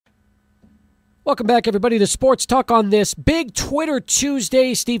Welcome back, everybody, to Sports Talk on this big Twitter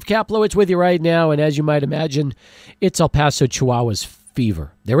Tuesday. Steve Kaplowitz with you right now, and as you might imagine, it's El Paso Chihuahuas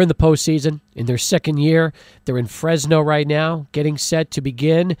fever. They're in the postseason in their second year. They're in Fresno right now, getting set to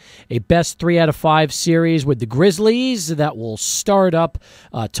begin a best 3 out of 5 series with the Grizzlies that will start up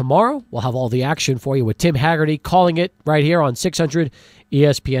tomorrow. We'll have all the action for you with Tim Haggerty calling it right here on 600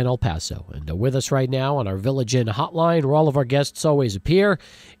 ESPN El Paso. And with us right now on our Village Inn hotline, where all of our guests always appear,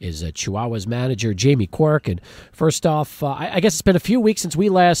 is Chihuahuas manager Jamie Quirk. And first off, I guess it's been a few weeks since we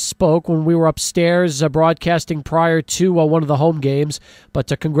last spoke when we were upstairs broadcasting prior to one of the home games.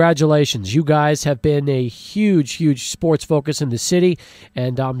 But congratulations. You guys have been a huge, huge sports focus in the city.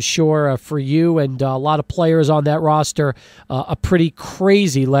 And I'm sure for you and a lot of players on that roster, a pretty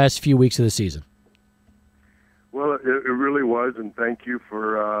crazy last few weeks of the season. Well, it really was, and thank you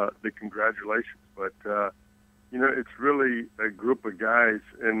for the congratulations. But, it's really a group of guys,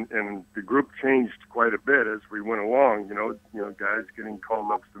 and the group changed quite a bit as we went along. Guys getting called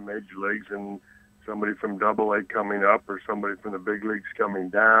up to the major leagues, and somebody from Double-A coming up, or somebody from the big leagues coming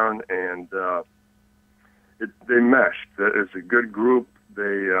down, and they meshed. It's a good group.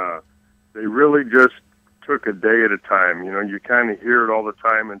 They really just took a day at a time. You kind of hear it all the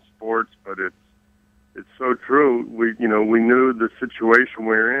time in sports, but it's so true. We knew the situation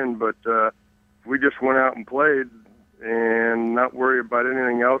we were in, but we just went out and played and not worry about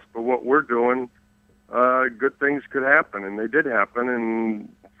anything else but what we're doing. Good things could happen, and they did happen. And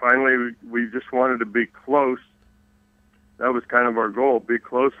finally, we just wanted to be close. That was kind of our goal: be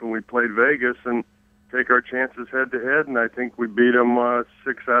close when we played Vegas and take our chances head to head. And I think we beat them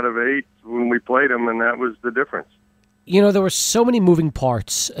 6 out of 8 when we played them, and that was the difference. There were so many moving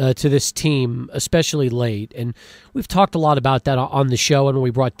parts to this team, especially late, and we've talked a lot about that on the show, and we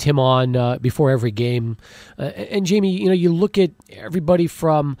brought Tim on before every game. And Jamie, you look at everybody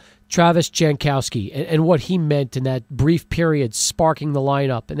from Travis Jankowski and what he meant in that brief period sparking the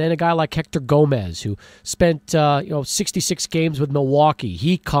lineup. And then a guy like Hector Gomez, who spent 66 games with Milwaukee.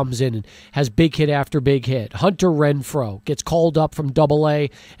 He comes in and has big hit after big hit. Hunter Renfroe gets called up from Double-A,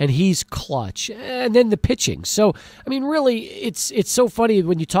 and he's clutch. And then the pitching. So, really, it's so funny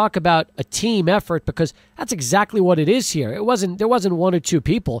when you talk about a team effort, because that's exactly what it is here. There wasn't 1 or 2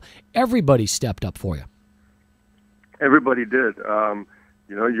 people. Everybody stepped up for you. Everybody did.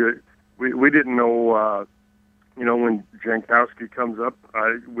 We didn't know, when Jankowski comes up,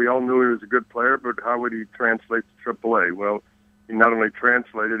 we all knew he was a good player, but how would he translate to AAA? Well, he not only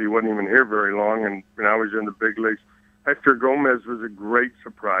translated, he wasn't even here very long, and now he's in the big leagues. Hector Gomez was a great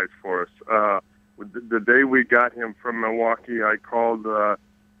surprise for us. The day we got him from Milwaukee, I called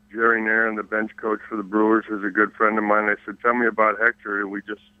Jerry Nairn, the bench coach for the Brewers, who's a good friend of mine. I said, "Tell me about Hector.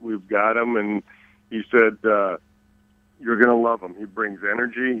 We've got him," and he said, "You're going to love him. He brings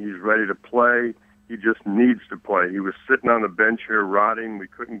energy. He's ready to play. He just needs to play." He was sitting on the bench here rotting. We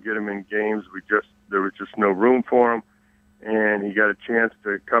couldn't get him in games. There was just no room for him. And he got a chance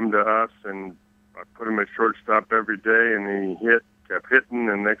to come to us, and I put him at shortstop every day, and he kept hitting,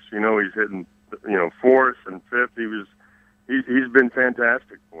 and next you know, he's hitting, fourth and fifth. He's been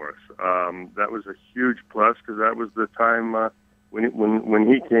fantastic for us. That was a huge plus, because that was the time when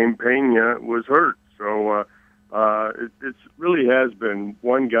he came, Pena was hurt. So it really has been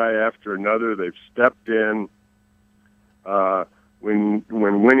one guy after another. They've stepped in. When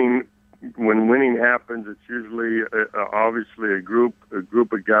winning happens, it's usually obviously a group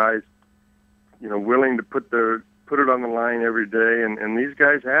of guys, willing to put it on the line every day, and these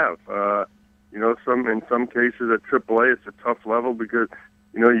guys have. In some cases at AAA, it's a tough level, because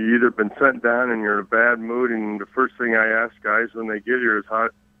you either been sent down and you're in a bad mood, and the first thing I ask guys when they get here is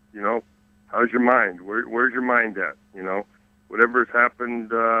how's your mind? Where's your mind at? Whatever's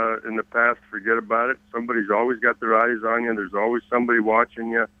happened in the past, forget about it. Somebody's always got their eyes on you. There's always somebody watching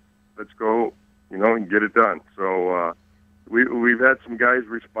you. Let's go, and get it done. So we've had some guys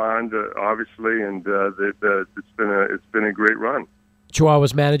respond, obviously, and it's been a great run.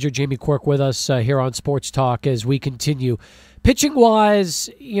 Chihuahuas manager Jamie Quirk with us here on Sports Talk as we continue. Pitching-wise,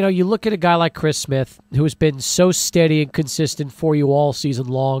 you look at a guy like Chris Smith, who has been so steady and consistent for you all season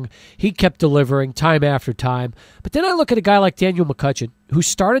long. He kept delivering time after time. But then I look at a guy like Daniel McCutchen, who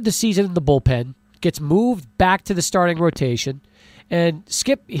started the season in the bullpen, gets moved back to the starting rotation. And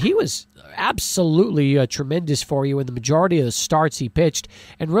Skip, he was absolutely tremendous for you in the majority of the starts he pitched.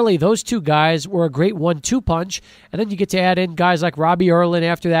 And really, those two guys were a great 1-2 punch. And then you get to add in guys like Robbie Erlin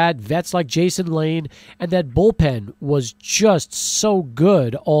after that, vets like Jason Lane, and that bullpen was just so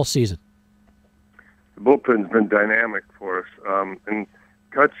good all season. The bullpen's been dynamic for us. And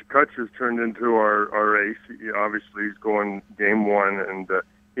Kutch has turned into our ace. Obviously, he's going game one, and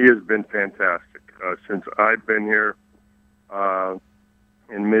he has been fantastic. since I've been here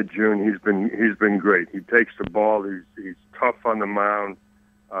in mid-June. He's been great. He takes the ball. He's tough on the mound.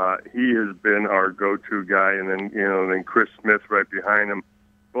 He has been our go-to guy, and then Chris Smith right behind him.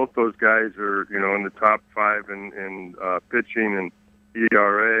 Both those guys are in the top 5 in pitching and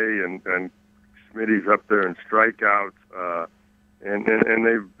ERA, and Smitty's up there in strikeouts, and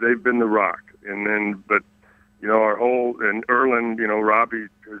they've been the rock. And then, but our whole, and Erlen, Robbie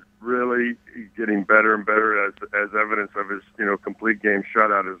is really getting better and better as evidence of his complete game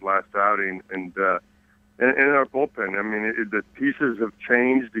shutout his last outing, and our bullpen. I mean, the pieces have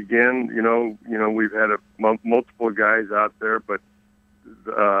changed again. We've had multiple guys out there, but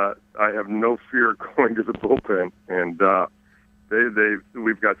I have no fear going to the bullpen, and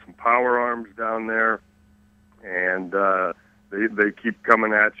we've got some power arms down there, and they keep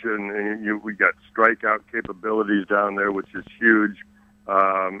coming at you, and we got strikeout capabilities down there, which is huge,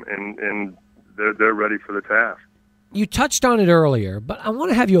 and they're ready for the task. You touched on it earlier, but I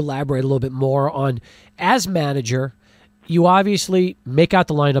want to have you elaborate a little bit more on, as manager, you obviously make out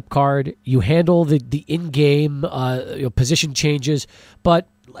the lineup card, you handle the in-game position changes, but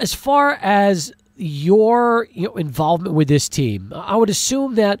as far as your involvement with this team, I would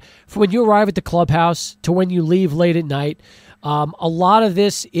assume that from when you arrive at the clubhouse to when you leave late at night, a lot of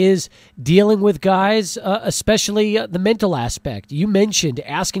this is dealing with guys, especially the mental aspect. You mentioned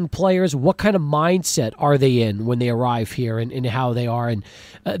asking players what kind of mindset are they in when they arrive here and how they are. And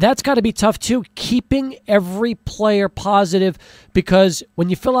that's got to be tough, too, keeping every player positive, because when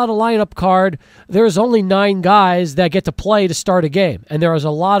you fill out a lineup card, there's only 9 guys that get to play to start a game. And there is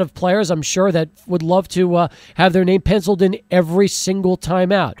a lot of players, I'm sure, that would love to have their name penciled in every single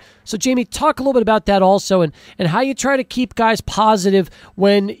time out. So, Jamie, talk a little bit about that also, and how you try to keep guys positive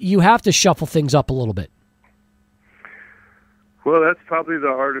when you have to shuffle things up a little bit. Well, that's probably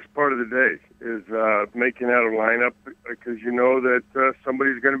the hardest part of the day, is making out a lineup, because you know that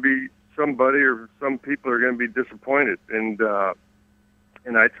somebody or some people are going to be disappointed, and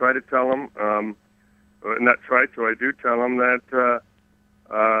I try to tell them, I do tell them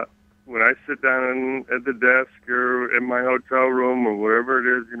that when I sit down at the desk or in my hotel room or wherever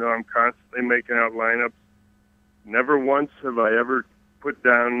it is, I'm constantly making out lineups. Never once have I ever put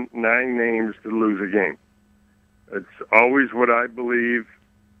down 9 names to lose a game. It's always what I believe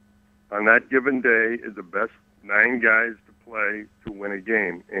on that given day is the best 9 guys to play to win a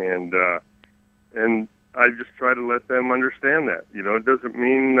game. And I just try to let them understand that. It doesn't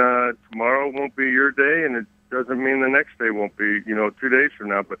mean tomorrow won't be your day, and it doesn't mean the next day won't be, 2 days from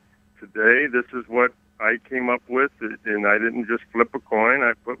now. But today, this is what I came up with, and I didn't just flip a coin.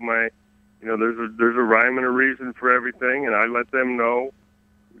 I put my, there's a rhyme and a reason for everything, and I let them know,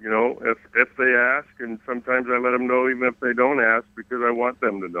 if they ask, and sometimes I let them know even if they don't ask, because I want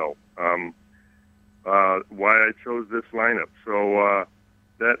them to know why I chose this lineup. So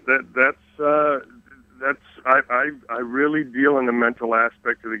I really deal in the mental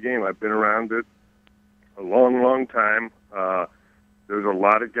aspect of the game. I've been around it a long, long time. There's a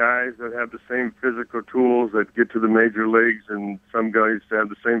lot of guys that have the same physical tools that get to the major leagues, and some guys have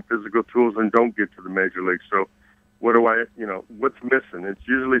the same physical tools and don't get to the major leagues. So what's missing? It's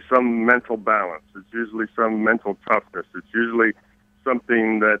usually some mental balance. It's usually some mental toughness. It's usually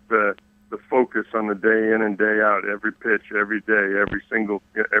something that the focus on the day in and day out, every pitch, every day, every single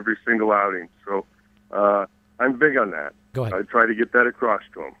outing. So I'm big on that. Go ahead. I try to get that across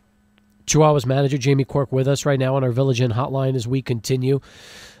to them. Chihuahuas manager Jamie Quirk with us right now on our Village Inn hotline as we continue.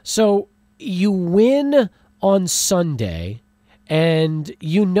 So you win on Sunday, and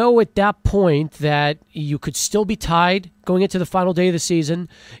at that point that you could still be tied going into the final day of the season.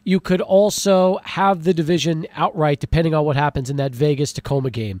 You could also have the division outright, depending on what happens in that Vegas-Tacoma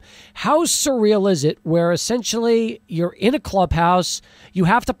game. How surreal is it where essentially you're in a clubhouse, you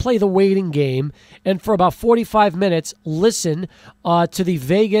have to play the waiting game, and for about 45 minutes listen to the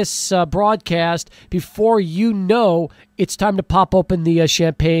Vegas broadcast before it's time to pop open the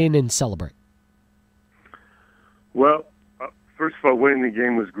champagne and celebrate? Well, first of all, winning the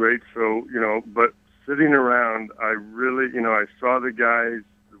game was great. So, but sitting around, I really, I saw the guys,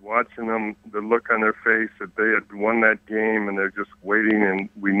 watching them, the look on their face that they had won that game, and they're just waiting. And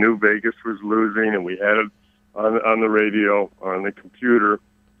we knew Vegas was losing, and we had it on the radio, on the computer.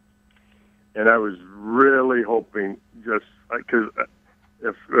 And I was really hoping because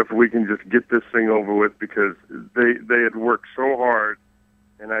if we can just get this thing over with, because they had worked so hard,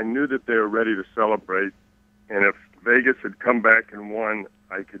 and I knew that they were ready to celebrate. And if Vegas had come back and won,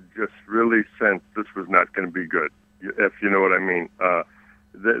 I could just really sense this was not going to be good, if you know what I mean.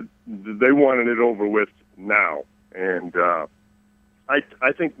 They wanted it over with now. And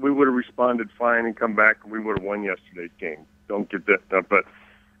I think we would have responded fine and come back, and we would have won yesterday's game. Don't get that, but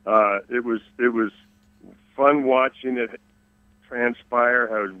it was fun watching it transpire.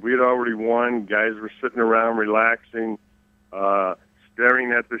 How we had already won. Guys were sitting around relaxing,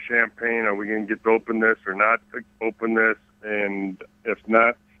 staring at the champagne. Are we going to get to open this or not open this? And if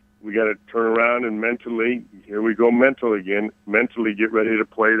not, we got to turn around and mentally, here we go mental again, mentally get ready to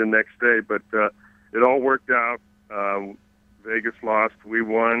play the next day. But it all worked out. Vegas lost, we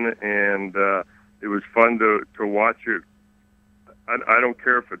won, and it was fun to watch it. I don't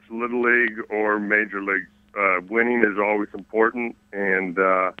care if it's Little League or Major League. Winning is always important, and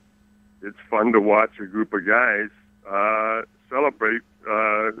it's fun to watch a group of guys celebrate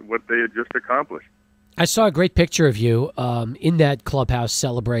what they had just accomplished. I saw a great picture of you in that clubhouse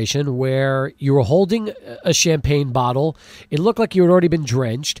celebration where you were holding a champagne bottle. It looked like you had already been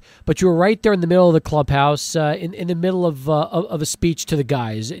drenched, but you were right there in the middle of the clubhouse in the middle of a speech to the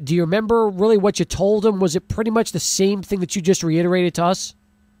guys. Do you remember really what you told them? Was it pretty much the same thing that you just reiterated to us?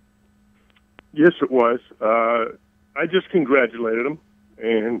 Yes, it was. I just congratulated them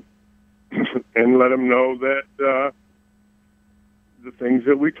and and let them know that the things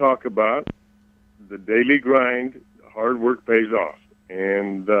that we talk about, the daily grind, hard work pays off,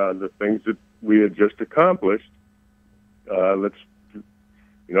 and the things that we had just accomplished.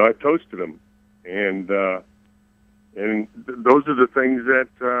 I toasted them, and those are the things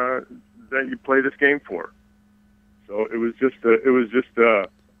that you play this game for. So it was just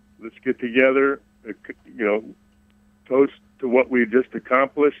let's get together, toast to what we just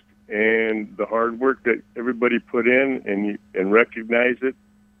accomplished and the hard work that everybody put in, and recognize it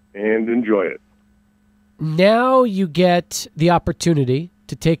and enjoy it. Now you get the opportunity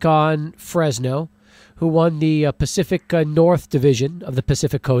to take on Fresno, who won the Pacific North Division of the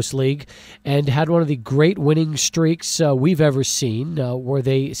Pacific Coast League and had one of the great winning streaks we've ever seen, where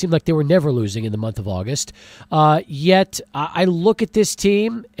they seemed like they were never losing in the month of August. Yet I look at this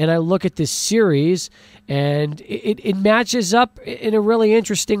team and I look at this series, and it matches up in a really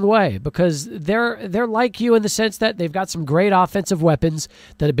interesting way because they're like you in the sense that they've got some great offensive weapons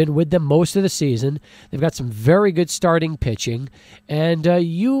that have been with them most of the season. They've got some very good starting pitching, and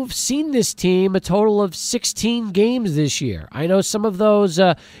you've seen this team a total of 16 games this year. I know some of those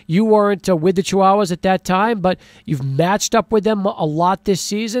you weren't with the Chihuahuas at that time, but you've matched up with them a lot this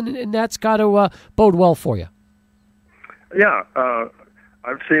season, and that's got to bode well for you. Yeah,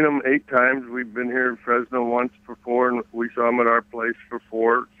 I've seen them 8 times. We've been here in Fresno once for 4, and we saw them at our place for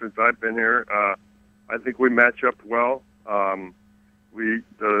 4 since I've been here. I think we match up well.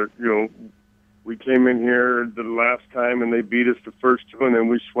 We came in here the last time and they beat us the first 2, and then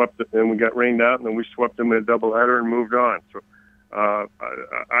we swept it, and we got rained out, and then we swept them in a doubleheader and moved on. So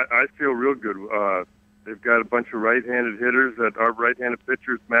I feel real good. They've got a bunch of right-handed hitters that our right-handed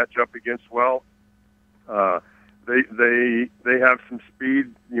pitchers match up against well. They have some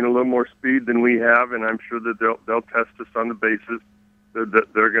speed, a little more speed than we have, and I'm sure that they'll test us on the bases.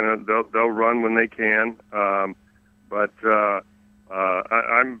 They'll run when they can.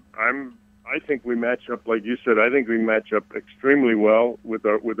 I think we match up, like you said. I think we match up extremely well with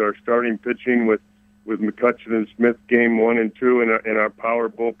our starting pitching with McCutcheon and Smith game 1 and 2 in our power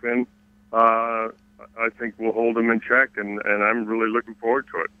bullpen. I think we'll hold them in check, and I'm really looking forward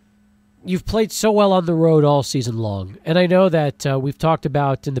to it. You've played so well on the road all season long, and I know that we've talked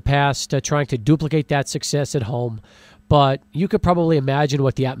about in the past trying to duplicate that success at home, but you could probably imagine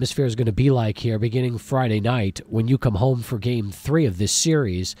what the atmosphere is going to be like here beginning Friday night when you come home for Game 3 of this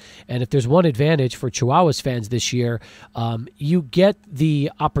series. And if there's one advantage for Chihuahuas fans this year, you get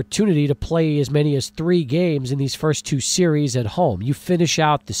the opportunity to play as many as 3 games in these first 2 series at home. You finish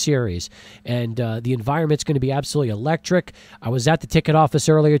out the series, and the environment's going to be absolutely electric. I was at the ticket office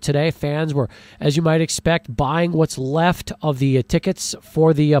earlier today. Fans were, as you might expect, buying what's left of the tickets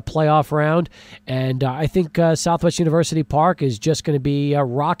for the playoff round, and I think Southwest University Park is just going to be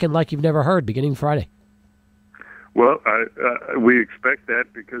rocking like you've never heard beginning Friday. Well, we expect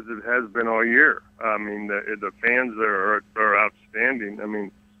that because it has been all year. I mean, the fans there are outstanding. I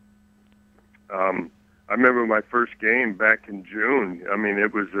mean, I remember my first game back in June. I mean,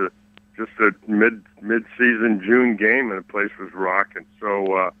 it was just a mid-season June game, and the place was rocking.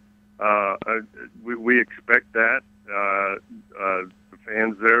 So we expect that. The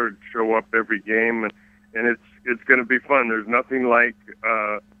fans there show up every game, and it's going to be fun. There's nothing like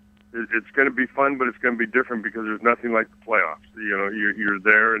it's going to be fun, but it's going to be different because there's nothing like the playoffs. You're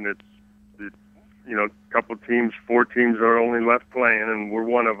there, and it's a couple teams, 4 teams are only left playing, and we're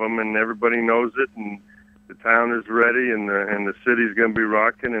one of them, and everybody knows it, and the town is ready, and the city's going to be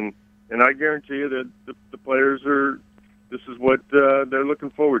rocking, and I guarantee you that the players are this is what they're looking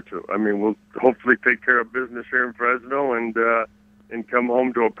forward to. I mean, we'll hopefully take care of business here in Fresno and come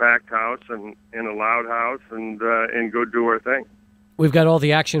home to a packed house and a loud house and go do our thing. We've got all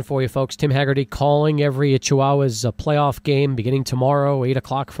the action for you, folks. Tim Haggerty calling every Chihuahuas playoff game beginning tomorrow, 8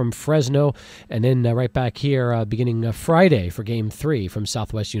 o'clock from Fresno, and then right back here beginning Friday for Game 3 from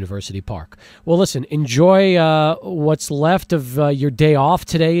Southwest University Park. Well, listen, enjoy what's left of your day off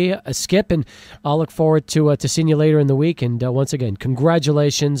today, Skip, and I'll look forward to seeing you later in the week. And once again,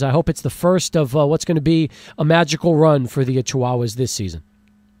 congratulations. I hope it's the first of what's going to be a magical run for the Chihuahuas this season.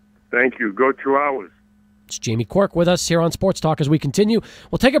 Thank you. Go Chihuahuas. It's Jamie Quirk with us here on Sports Talk as we continue.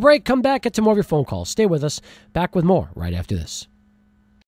 We'll take a break, come back, get some more of your phone calls. Stay with us. Back with more right after this.